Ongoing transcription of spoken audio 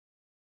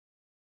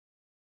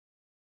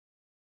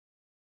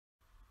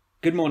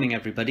Good morning,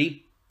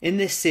 everybody. In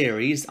this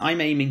series, I'm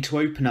aiming to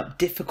open up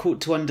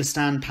difficult to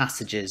understand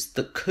passages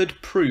that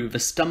could prove a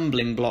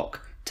stumbling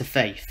block to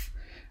faith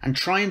and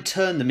try and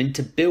turn them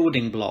into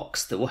building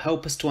blocks that will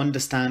help us to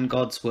understand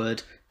God's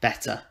word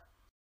better.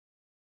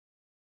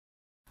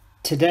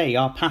 Today,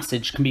 our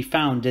passage can be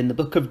found in the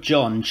book of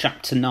John,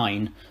 chapter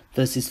 9,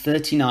 verses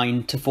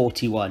 39 to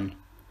 41,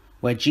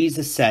 where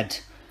Jesus said,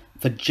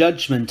 "For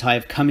judgment I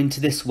have come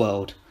into this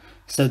world,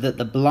 so that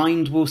the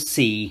blind will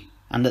see,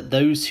 and that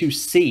those who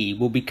see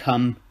will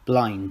become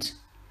blind."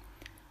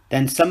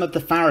 Then some of the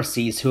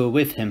Pharisees who were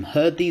with him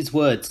heard these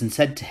words and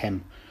said to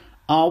him,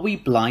 "Are we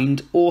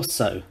blind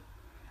also?"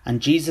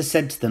 And Jesus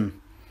said to them,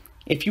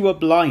 "If you were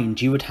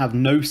blind, you would have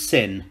no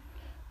sin,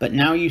 but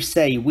now you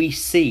say, 'We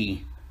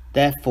see,'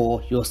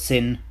 therefore your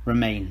sin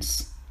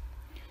remains."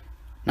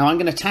 Now I'm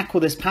going to tackle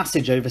this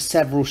passage over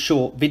several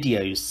short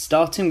videos,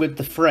 starting with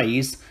the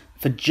phrase,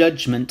 "For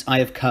judgment I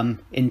have come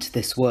into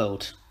this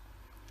world."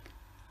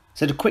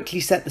 So to quickly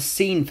set the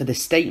scene for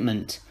this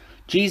statement,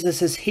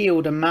 Jesus has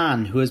healed a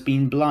man who has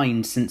been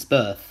blind since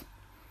birth.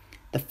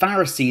 The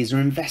Pharisees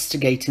are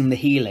investigating the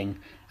healing,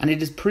 and it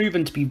has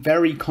proven to be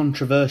very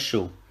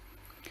controversial.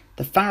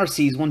 The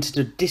Pharisees wanted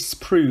to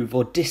disprove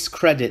or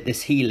discredit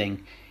this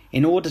healing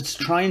in order to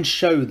try and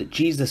show that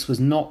Jesus was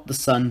not the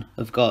Son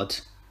of God.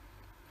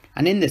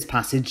 And in this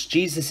passage,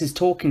 Jesus is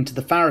talking to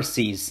the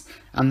Pharisees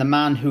and the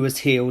man who was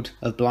healed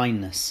of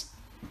blindness.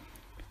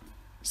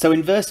 So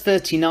in verse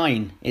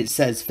 39, it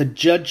says, "For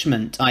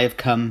judgment I have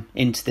come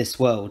into this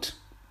world."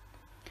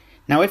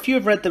 Now, if you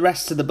have read the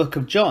rest of the book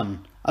of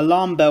John,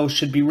 alarm bells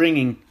should be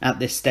ringing at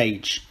this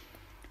stage,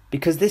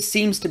 because this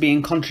seems to be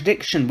in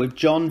contradiction with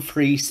John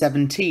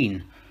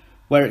 3:17,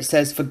 where it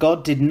says, "For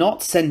God did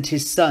not send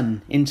his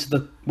Son into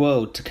the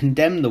world to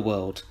condemn the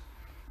world,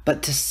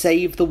 but to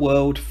save the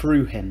world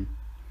through him."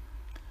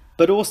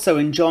 But also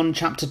in John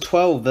chapter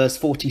 12, verse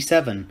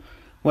 47,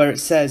 where it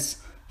says,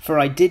 "For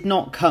I did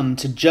not come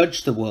to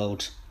judge the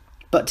world,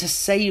 but to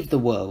save the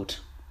world."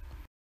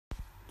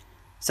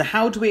 So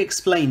how do we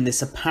explain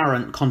this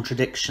apparent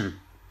contradiction?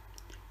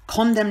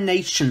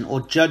 Condemnation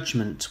or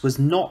judgment was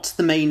not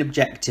the main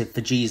objective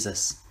for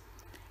Jesus.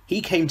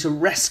 He came to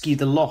rescue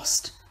the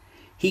lost.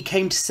 He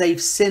came to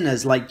save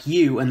sinners like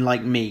you and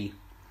like me.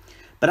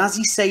 But as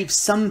he saves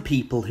some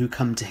people who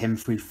come to him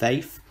through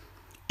faith,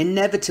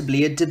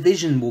 inevitably a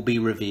division will be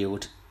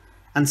revealed,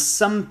 and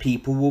some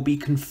people will be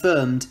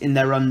confirmed in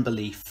their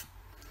unbelief.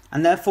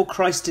 And therefore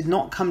Christ did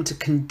not come to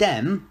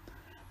condemn,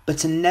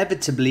 but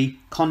inevitably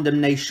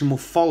condemnation will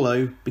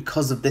follow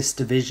because of this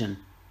division.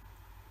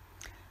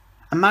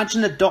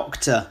 Imagine a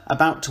doctor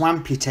about to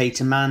amputate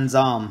a man's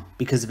arm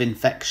because of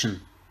infection.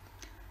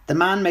 The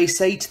man may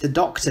say to the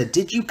doctor,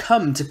 "Did you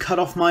come to cut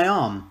off my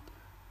arm?"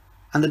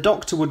 And the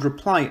doctor would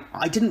reply,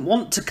 "I didn't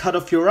want to cut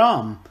off your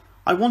arm.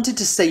 I wanted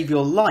to save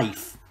your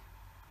life.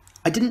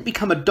 I didn't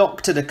become a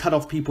doctor to cut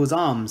off people's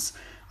arms.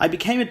 I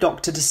became a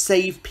doctor to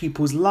save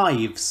people's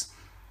lives.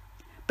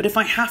 But if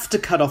I have to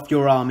cut off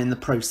your arm in the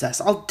process,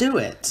 I'll do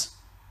it."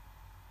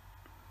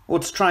 Or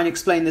to try and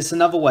explain this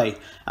another way,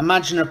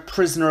 imagine a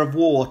prisoner of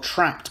war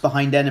trapped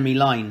behind enemy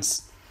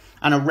lines,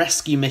 and a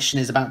rescue mission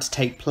is about to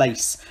take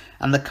place,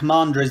 and the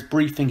commander is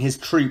briefing his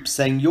troops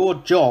saying, "Your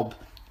job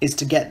is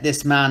to get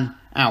this man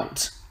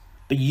out,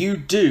 but you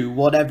do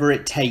whatever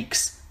it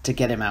takes to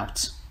get him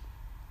out."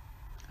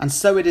 And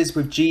so it is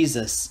with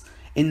Jesus,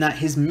 in that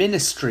his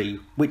ministry,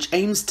 which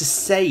aims to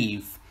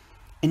save,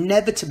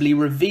 inevitably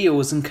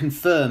reveals and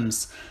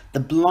confirms the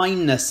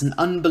blindness and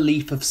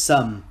unbelief of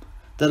some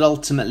that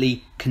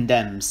ultimately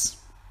condemns.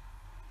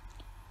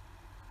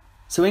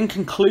 So in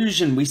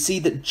conclusion, we see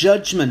that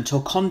judgment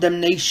or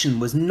condemnation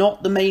was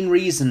not the main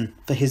reason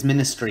for his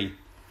ministry.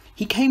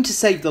 He came to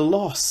save the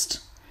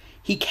lost.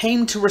 He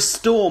came to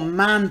restore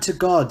man to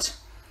God.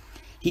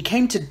 He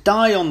came to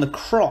die on the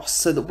cross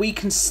so that we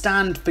can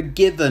stand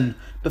forgiven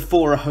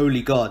before a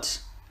holy God.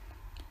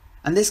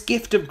 And this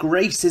gift of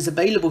grace is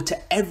available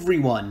to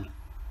everyone,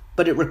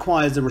 but it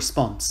requires a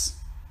response.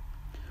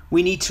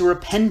 We need to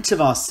repent of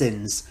our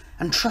sins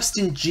and trust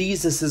in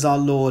Jesus as our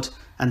Lord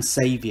and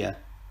Saviour.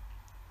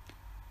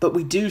 But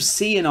we do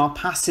see in our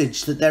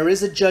passage that there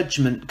is a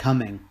judgment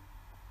coming.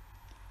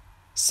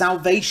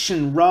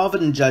 Salvation rather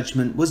than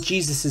judgment was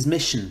Jesus'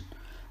 mission,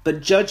 but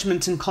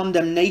judgment and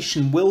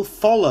condemnation will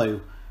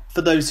follow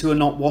for those who are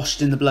not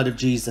washed in the blood of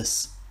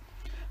Jesus,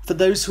 for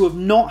those who have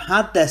not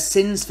had their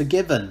sins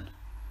forgiven,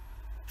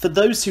 for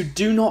those who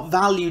do not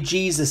value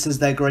Jesus as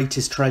their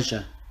greatest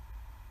treasure.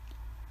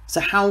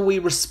 So how we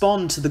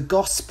respond to the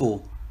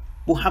gospel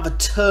will have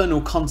eternal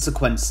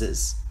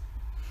consequences,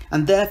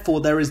 and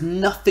therefore there is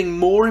nothing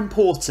more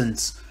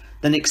important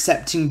than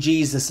accepting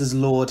Jesus as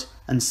Lord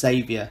and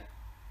Saviour.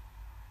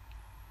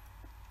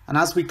 And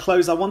as we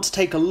close, I want to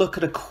take a look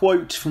at a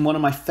quote from one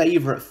of my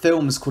favourite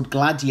films called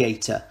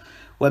Gladiator,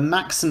 where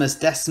Maximus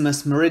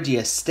Decimus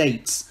Meridius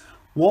states,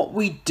 "What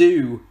we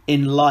do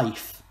in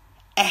life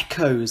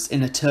echoes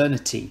in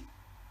eternity."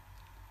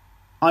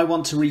 I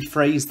want to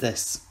rephrase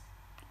this.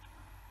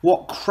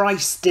 What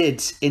Christ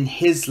did in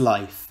his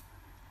life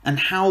and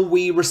how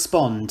we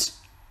respond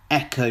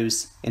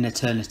echoes in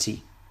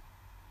eternity.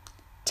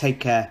 Take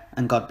care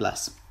and God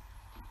bless.